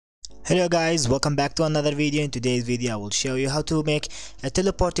Hello guys, welcome back to another video. In today's video I will show you how to make a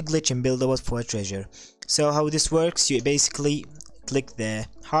teleport glitch in buildable for treasure. So how this works, you basically click the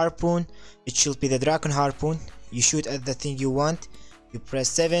harpoon. It should be the dragon harpoon. You shoot at the thing you want, you press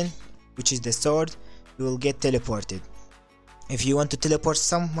 7, which is the sword, you will get teleported. If you want to teleport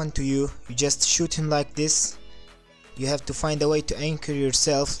someone to you, you just shoot him like this. You have to find a way to anchor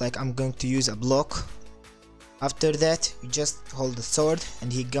yourself, like I'm going to use a block. After that, you just hold the sword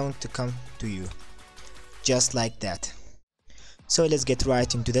and he's going to come to you, just like that. So let's get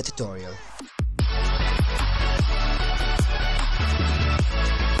right into the tutorial.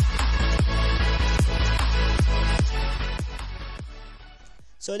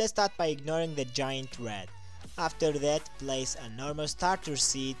 So let's start by ignoring the giant rat. After that, place a normal starter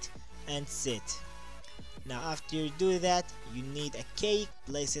seat and sit. Now after you do that, you need a cake,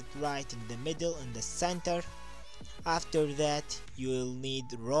 place it right in the middle in the center. After that, you will need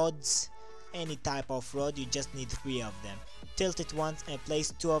rods, any type of rod, you just need 3 of them. Tilt it once and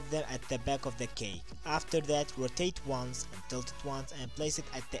place 2 of them at the back of the cake. After that, rotate once and tilt it once and place it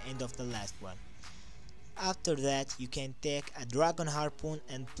at the end of the last one. After that, you can take a dragon harpoon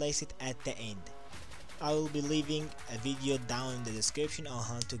and place it at the end. I will be leaving a video down in the description on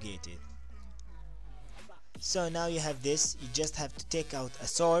how to get it. So now you have this, you just have to take out a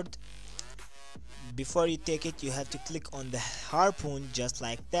sword. Before you take it, you have to click on the harpoon just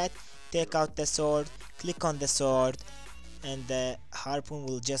like that. Take out the sword, click on the sword, and the harpoon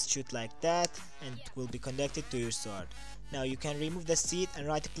will just shoot like that and it will be connected to your sword. Now you can remove the seat and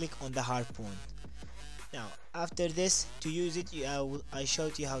right click on the harpoon. Now after this, to use it, I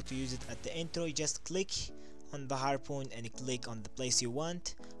showed you how to use it at the intro. You just click on the harpoon and click on the place you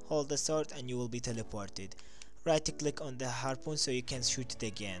want, hold the sword and you will be teleported. Right click on the harpoon so you can shoot it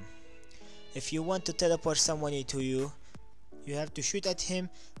again. If you want to teleport someone to you, you have to shoot at him,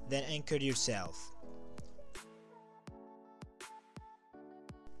 then anchor yourself.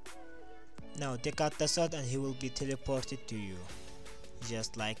 Now take out the sword and he will be teleported to you,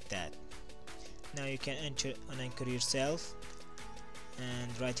 just like that. Now you can anchor yourself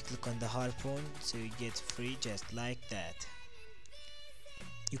and right click on the harpoon so you get free, just like that.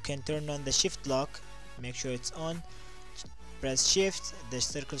 You can turn on the shift lock, make sure it's on. Press shift, the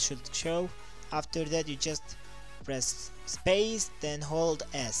circle should show. After that, you just press space, then hold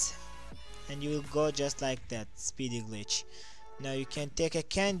S and you will go just like that, speedy glitch. Now you can take a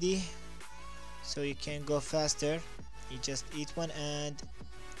candy so you can go faster. You just eat one and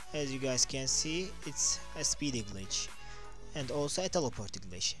as you guys can see, it's a speedy glitch and also a teleport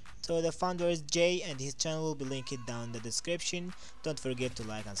glitch. So the founder is Jay and his channel will be linked down in the description. Don't forget to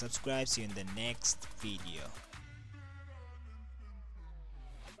like and subscribe. See you in the next video.